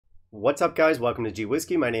What's up guys, welcome to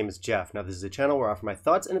Whisky. My name is Jeff. Now this is a channel where I offer my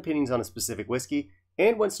thoughts and opinions on a specific whiskey,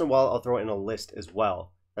 and once in a while I'll throw in a list as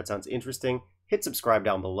well. That sounds interesting? Hit subscribe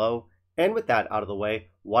down below. And with that out of the way,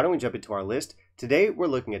 why don't we jump into our list? Today we're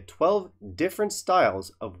looking at 12 different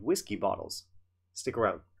styles of whiskey bottles. Stick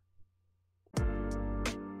around.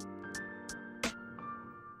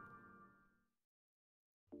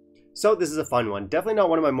 So this is a fun one. Definitely not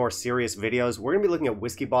one of my more serious videos. We're going to be looking at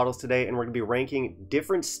whiskey bottles today, and we're going to be ranking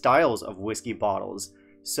different styles of whiskey bottles.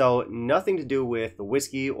 So nothing to do with the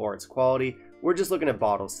whiskey or its quality. We're just looking at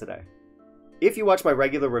bottles today. If you watch my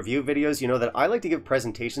regular review videos, you know that I like to give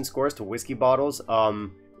presentation scores to whiskey bottles.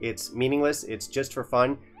 It's meaningless. It's just for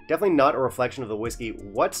fun. Definitely not a reflection of the whiskey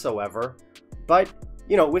whatsoever. But,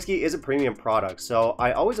 you know, whiskey is a premium product, so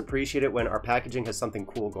I always appreciate it when our packaging has something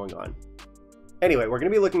cool going on. Anyway, we're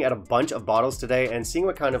going to be looking at a bunch of bottles today and seeing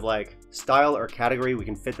what kind of like style or category we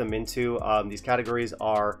can fit them into. These categories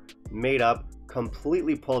are made up,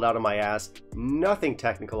 completely pulled out of my ass, nothing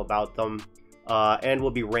technical about them, and we'll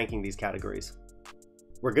be ranking these categories.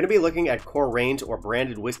 We're going to be looking at core range or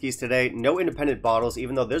branded whiskeys today, no independent bottles,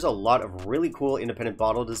 even though there's a lot of really cool independent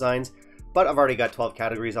bottle designs, but I've already got 12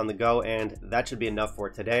 categories on the go and that should be enough for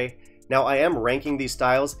today. Now, I am ranking these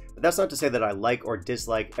styles, but that's not to say that I like or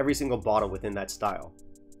dislike every single bottle within that style.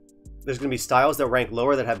 There's going to be styles that rank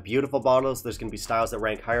lower that have beautiful bottles. There's going to be styles that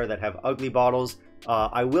rank higher that have ugly bottles.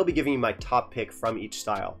 I will be giving you my top pick from each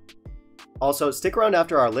style. Also, stick around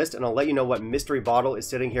after our list and I'll let you know what mystery bottle is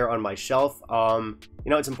sitting here on my shelf. You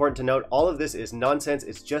know, it's important to note, all of this is nonsense.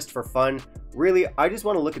 It's just for fun. Really, I just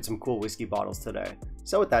want to look at some cool whiskey bottles today.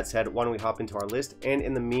 So with that said, why don't we hop into our list? And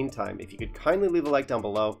in the meantime, if you could kindly leave a like down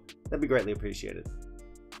below, that'd be greatly appreciated.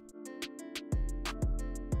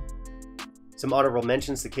 Some honorable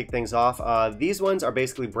mentions to kick things off. These ones are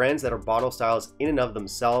basically brands that are bottle styles in and of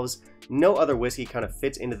themselves. No other whiskey kind of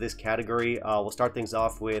fits into this category. We'll start things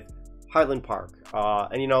off with Highland Park.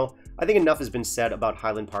 And you know, I think enough has been said about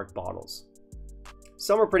Highland Park bottles.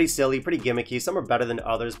 Some are pretty silly, pretty gimmicky, some are better than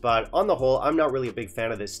others, but on the whole, I'm not really a big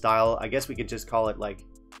fan of this style. I guess we could just call it like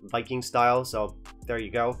Viking style, so there you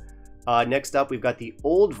go. Next up, we've got the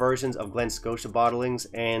old versions of Glen Scotia bottlings,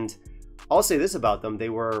 and I'll say this about them, they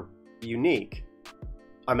were unique.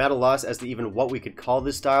 I'm at a loss as to even what we could call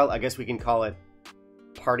this style. I guess we can call it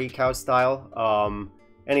party cow style.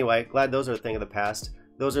 Anyway, glad those are a thing of the past.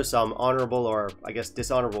 Those are some honorable or I guess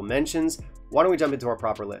dishonorable mentions. Why don't we jump into our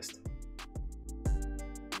proper list?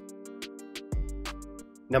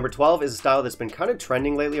 Number 12 is a style that's been kind of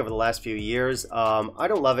trending lately over the last few years. I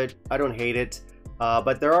don't love it, I don't hate it,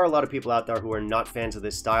 but there are a lot of people out there who are not fans of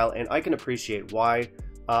this style, and I can appreciate why.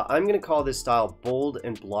 I'm going to call this style bold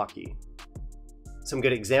and blocky. Some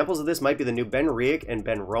good examples of this might be the new Ben Riach and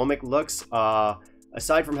Ben Romick looks.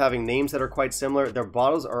 Aside from having names that are quite similar, their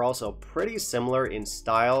bottles are also pretty similar in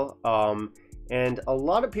style, and a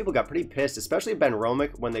lot of people got pretty pissed, especially Ben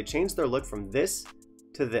Romick, when they changed their look from this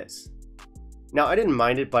to this. Now, I didn't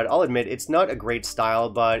mind it, but I'll admit it's not a great style,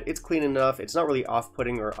 but it's clean enough. It's not really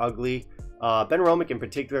off-putting or ugly. Ben Romick in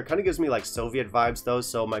particular kind of gives me like Soviet vibes though,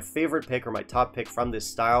 so my favorite pick or my top pick from this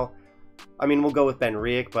style, I mean, we'll go with Ben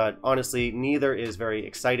Riach, but honestly, neither is very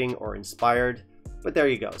exciting or inspired. But there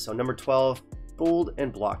you go. So number 12, bold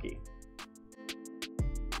and blocky.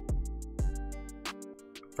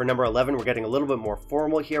 For number 11, we're getting a little bit more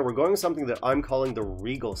formal here. We're going with something that I'm calling the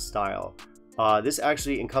Regal style. This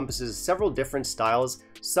actually encompasses several different styles.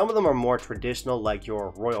 Some of them are more traditional, like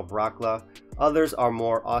your Royal Bracla. Others are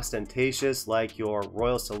more ostentatious, like your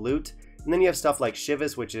Royal Salute. And then you have stuff like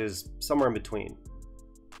Chivas, which is somewhere in between.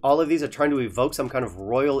 All of these are trying to evoke some kind of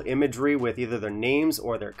royal imagery with either their names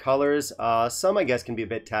or their colors. Some, I guess, can be a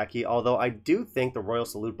bit tacky, although I do think the Royal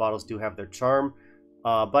Salute bottles do have their charm.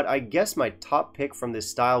 But I guess my top pick from this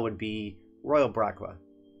style would be Royal Bracla.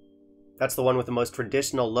 That's the one with the most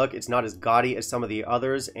traditional look. It's not as gaudy as some of the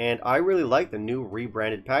others, and I really like the new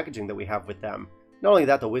rebranded packaging that we have with them. Not only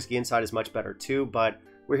that, the whiskey inside is much better too, but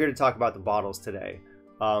we're here to talk about the bottles today.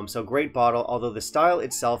 So great bottle, although the style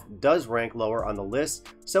itself does rank lower on the list.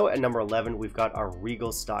 So at number 11, we've got our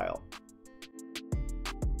Regal style.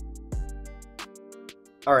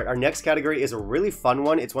 Alright, our next category is a really fun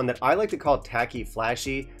one. It's one that I like to call tacky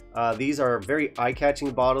flashy. These are very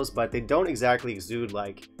eye-catching bottles, but they don't exactly exude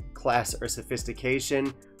like class or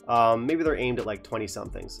sophistication. Maybe they're aimed at like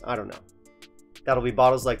 20-somethings. I don't know. That'll be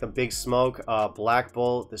bottles like the Big Smoke, Black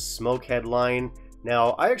Bull, the Smokehead line.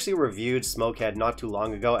 Now, I actually reviewed Smokehead not too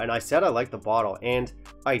long ago, and I said I like the bottle, and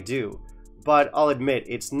I do. But I'll admit,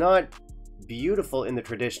 it's not beautiful in the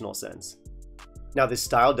traditional sense. Now, this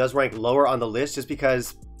style does rank lower on the list just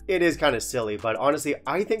because It is kind of silly, but honestly,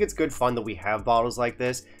 I think it's good fun that we have bottles like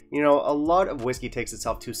this. You know, a lot of whiskey takes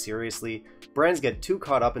itself too seriously. Brands get too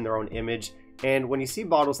caught up in their own image, and when you see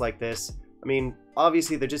bottles like this, I mean,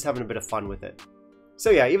 obviously they're just having a bit of fun with it. So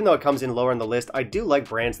yeah, even though it comes in lower on the list, I do like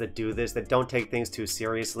brands that do this, that don't take things too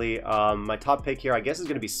seriously. My top pick here, I guess, is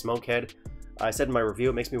going to be Smokehead. I said in my review,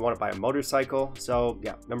 it makes me want to buy a motorcycle. So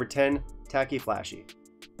yeah, number 10, Tacky Flashy.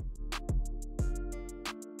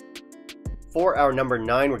 For our number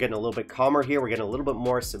 9, we're getting a little bit calmer here. We're getting a little bit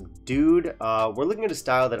more subdued. We're looking at a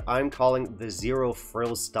style that I'm calling the Zero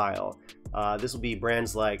Frills style. This will be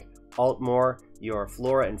brands like Altmore, your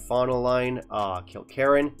Flora and Fauna line,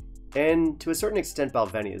 Kilkerran, and to a certain extent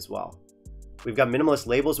Balvenie as well. We've got minimalist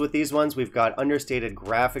labels with these ones. We've got understated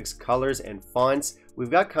graphics, colors, and fonts.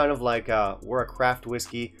 We've got kind of like we're a craft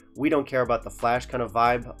whiskey. We don't care about the flash kind of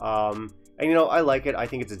vibe. And you know, I like it. I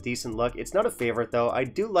think it's a decent look. It's not a favorite though. I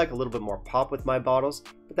do like a little bit more pop with my bottles,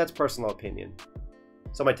 but that's personal opinion.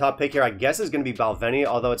 So my top pick here, I guess, is going to be Balvenie,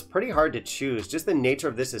 although it's pretty hard to choose. Just the nature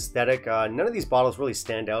of this aesthetic, none of these bottles really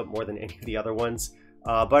stand out more than any of the other ones.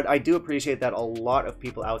 But I do appreciate that a lot of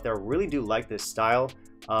people out there really do like this style.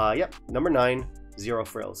 Yep, number 9, Zero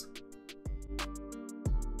Frills.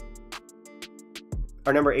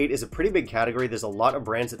 Our number 8 is a pretty big category. There's a lot of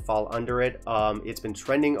brands that fall under it. It's been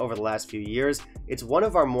trending over the last few years. It's one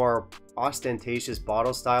of our more ostentatious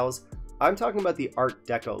bottle styles. I'm talking about the Art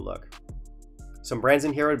Deco look. Some brands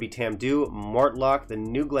in here would be Tamdhu, Mortlach, the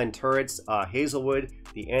New Glen Turrets, Hazelwood,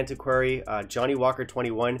 the Antiquary, Johnny Walker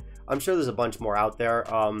 21. I'm sure there's a bunch more out there.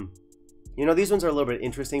 You know, these ones are a little bit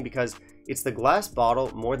interesting because it's the glass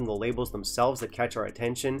bottle more than the labels themselves that catch our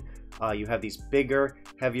attention. You have these bigger,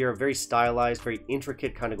 heavier, very stylized, very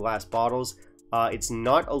intricate kind of glass bottles. It's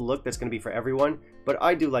not a look that's going to be for everyone, but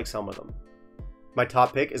I do like some of them. My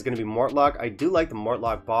top pick is going to be Mortlach. I do like the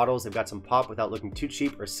Mortlach bottles. They've got some pop without looking too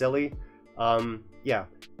cheap or silly. Yeah,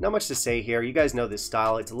 not much to say here. You guys know this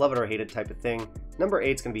style. It's a love it or hate it type of thing. Number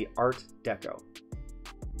 8 is going to be Art Deco.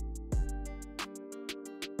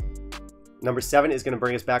 Number 7 is going to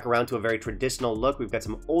bring us back around to a very traditional look. We've got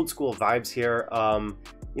some old school vibes here.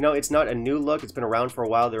 You know, it's not a new look. It's been around for a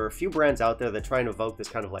while. There are a few brands out there that try and evoke this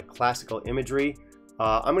kind of like classical imagery.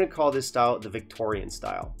 I'm going to call this style the Victorian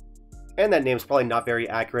style. And that name's probably not very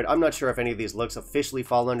accurate. I'm not sure if any of these looks officially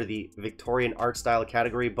fall under the Victorian art style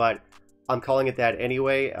category, but I'm calling it that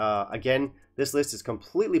anyway. Again, this list is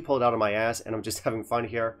completely pulled out of my ass, and I'm just having fun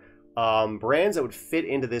here. Brands that would fit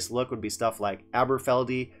into this look would be stuff like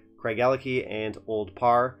Aberfeldy, Craigellachie, and Old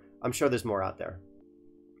Parr. I'm sure there's more out there.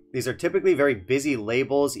 These are typically very busy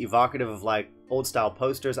labels, evocative of like old style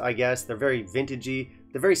posters, I guess. They're very vintagey,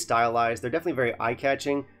 they're very stylized, they're definitely very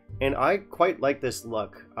eye-catching, and I quite like this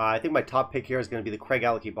look. I think my top pick here is going to be the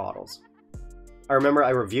Craigellachie bottles. I remember I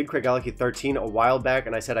reviewed Craigellachie 13 a while back,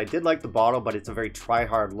 and I said I did like the bottle, but it's a very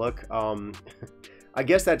try-hard look. I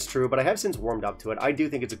guess that's true, but I have since warmed up to it. I do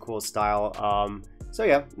think it's a cool style. So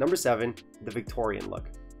yeah, number 7, the Victorian look.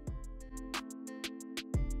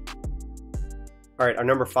 Alright, our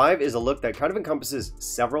number 5 is a look that kind of encompasses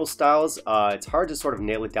several styles. It's hard to sort of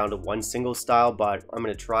nail it down to one single style, but I'm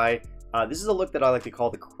going to try. This is a look that I like to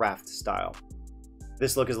call the craft style.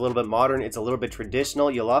 This look is a little bit modern, it's a little bit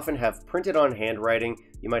traditional. You'll often have printed on handwriting,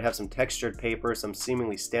 you might have some textured paper, some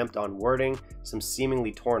seemingly stamped on wording, some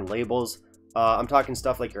seemingly torn labels. I'm talking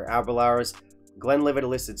stuff like your Aberlours, Glenlivet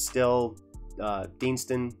Illicit Still,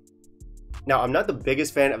 Deanston. Now, I'm not the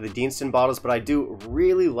biggest fan of the Deanston bottles, but I do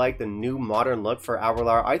really like the new modern look for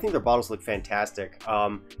Aberlour. I think their bottles look fantastic.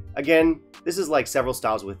 Again, this is like several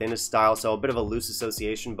styles within a style, so a bit of a loose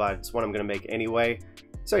association, but it's one I'm going to make anyway.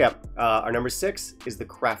 So yeah, our number 6 is the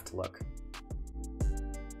craft look.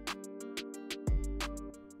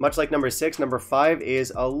 Much like number 6, number 5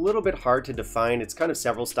 is a little bit hard to define. It's kind of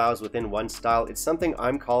several styles within one style. It's something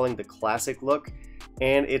I'm calling the classic look,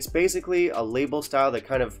 and it's basically a label style that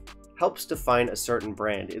kind of helps define a certain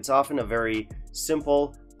brand. It's often a very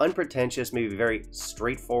simple, unpretentious, maybe very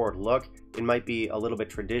straightforward look. It might be a little bit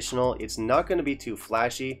traditional. It's not going to be too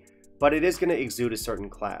flashy, but it is going to exude a certain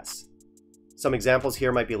class. Some examples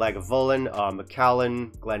here might be Lagavulin,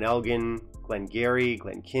 Macallan, Glenelgin, Glengarry,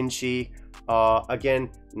 Glenkinchie.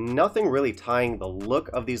 Again, nothing really tying the look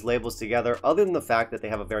of these labels together other than the fact that they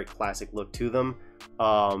have a very classic look to them.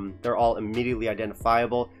 They're all immediately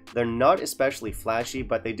identifiable. They're not especially flashy,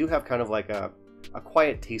 but they do have kind of like a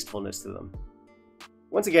quiet tastefulness to them.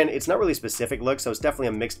 Once again, it's not really a specific look, so it's definitely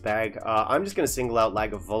a mixed bag. I'm just going to single out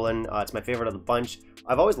Lagavulin. It's my favorite of the bunch.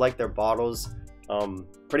 I've always liked their bottles.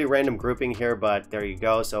 Pretty random grouping here, but there you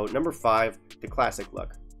go. So number 5, the classic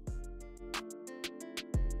look.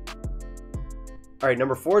 All right,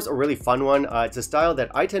 number 4 is a really fun one. It's a style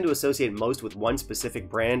that I tend to associate most with one specific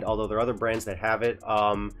brand, although there are other brands that have it.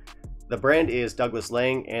 The brand is Douglas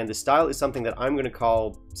Lang, and the style is something that I'm going to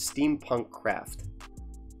call steampunk craft.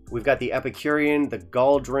 We've got the Epicurean, the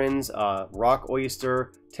Gauldrons, Rock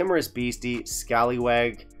Oyster, Timorous Beastie,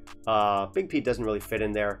 Scallywag. Big Pete doesn't really fit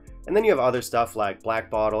in there. And then you have other stuff like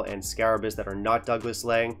Black Bottle and Scarabus that are not Douglas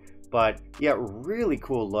Lang. But yeah, really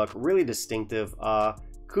cool look, really distinctive.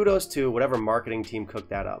 Kudos to whatever marketing team cooked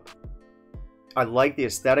that up. I like the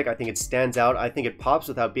aesthetic. I think it stands out. I think it pops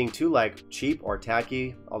without being too like cheap or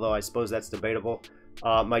tacky, although I suppose that's debatable.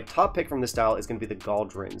 My top pick from this style is going to be the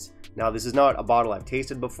Gauldrons. Now, this is not a bottle I've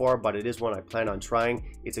tasted before, but it is one I plan on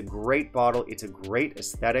trying. It's a great bottle. It's a great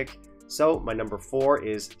aesthetic. So my number 4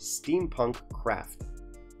 is Steampunk Craft.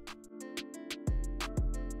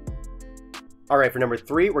 All right, for number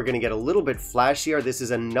 3, we're going to get a little bit flashier. This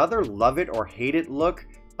is another love it or hate it look.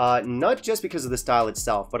 Not just because of the style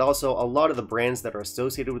itself, but also a lot of the brands that are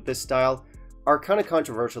associated with this style are kind of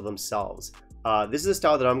controversial themselves. This is a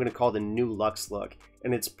style that I'm going to call the New Luxe look,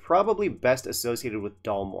 and it's probably best associated with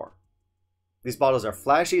Dalmore. These bottles are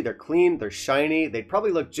flashy, they're clean, they're shiny, they'd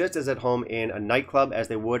probably look just as at home in a nightclub as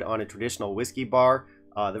they would on a traditional whiskey bar.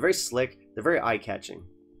 They're very slick, they're very eye-catching.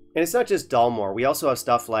 And it's not just Dalmore, we also have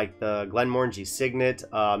stuff like the Glenmorangie Signet,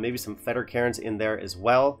 maybe some Fettercairns in there as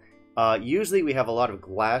well. Usually we have a lot of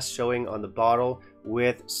glass showing on the bottle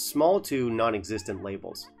with small to non-existent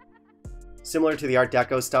labels. Similar to the Art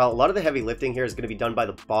Deco style, a lot of the heavy lifting here is going to be done by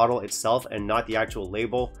the bottle itself and not the actual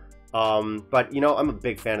label. But you know, I'm a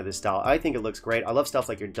big fan of this style. I think it looks great. I love stuff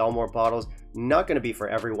like your Dalmore bottles. Not going to be for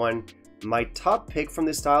everyone. My top pick from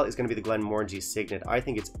this style is going to be the Glenmorangie Signet. I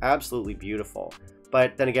think it's absolutely beautiful.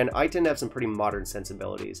 But then again, I tend to have some pretty modern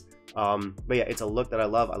sensibilities. But yeah, it's a look that I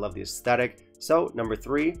love. I love the aesthetic. So number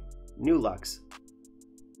 3, New Luxe.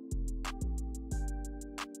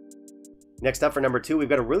 Next up for number 2, we've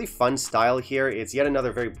got a really fun style here. It's yet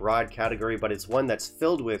another very broad category, but it's one that's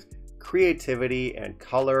filled with creativity and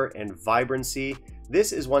color and vibrancy.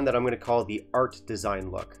 This is one that I'm going to call the art design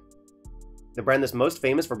look. The brand that's most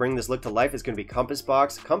famous for bringing this look to life is going to be Compass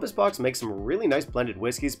Box. Compass Box makes some really nice blended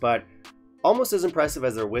whiskeys, but almost as impressive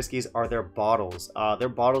as their whiskeys are their bottles. Their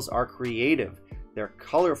bottles are creative, they're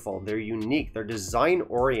colorful, they're unique, they're design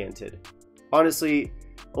oriented. Honestly,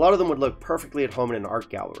 a lot of them would look perfectly at home in an art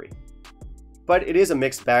gallery. But it is a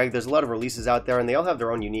mixed bag. There's a lot of releases out there and they all have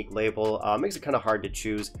their own unique label. Makes it kind of hard to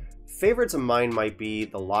choose. Favorites of mine might be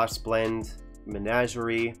the Lost Blend,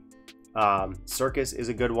 Menagerie, Circus is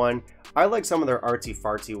a good one. I like some of their artsy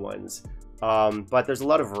fartsy ones. But there's a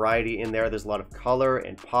lot of variety in there. There's a lot of color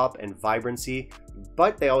and pop and vibrancy,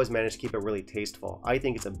 but they always manage to keep it really tasteful. I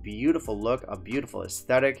think it's a beautiful look, a beautiful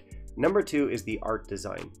aesthetic. Number 2 is the art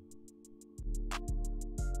design.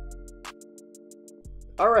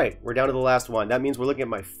 All right, we're down to the last one. That means we're looking at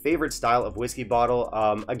my favorite style of whiskey bottle.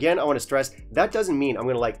 Again, I want to stress, that doesn't mean I'm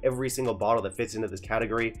going to like every single bottle that fits into this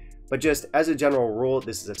category, but just as a general rule,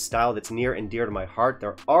 this is a style that's near and dear to my heart.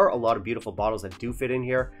 There are a lot of beautiful bottles that do fit in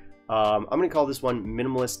here. I'm going to call this one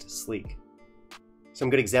Minimalist Sleek.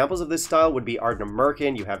 Some good examples of this style would be Ardnam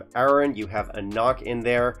Merkin, you have Arran, you have a Knock in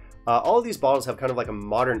there. All of these bottles have kind of like a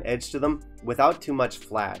modern edge to them without too much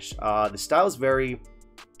flash. The style is very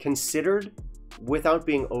considered without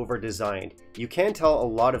being over-designed. You can tell a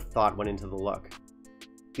lot of thought went into the look.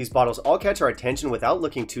 These bottles all catch our attention without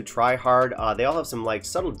looking too try-hard. They all have some like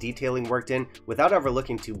subtle detailing worked in without ever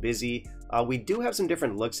looking too busy. We do have some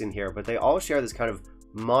different looks in here, but they all share this kind of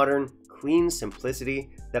modern, clean simplicity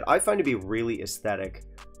that I find to be really aesthetic.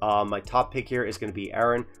 My top pick here is going to be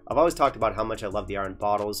Arran. I've always talked about how much I love the Arran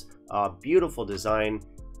bottles. Beautiful design.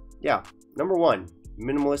 Yeah, number 1,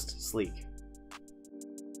 Minimalist Sleek.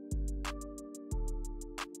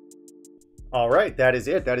 Alright, that is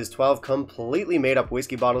it. That is 12 completely made up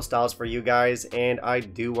whiskey bottle styles for you guys, and I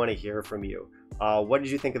do want to hear from you. What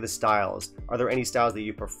did you think of the styles? Are there any styles that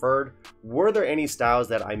you preferred? Were there any styles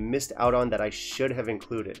that I missed out on that I should have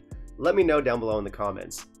included? Let me know down below in the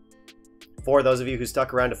comments. For those of you who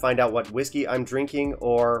stuck around to find out what whiskey I'm drinking,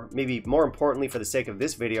 or maybe more importantly for the sake of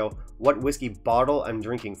this video, what whiskey bottle I'm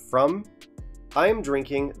drinking from, I am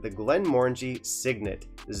drinking the Glenmorangie Signet.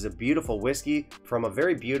 This is a beautiful whiskey from a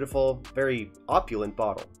very beautiful, very opulent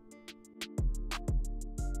bottle.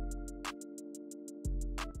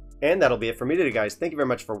 And that'll be it for me today, guys. Thank you very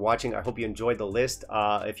much for watching. I hope you enjoyed the list.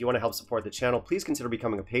 If you want to help support the channel, please consider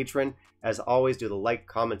becoming a patron. As always, do the like,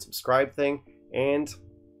 comment, subscribe thing. And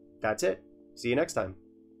that's it. See you next time.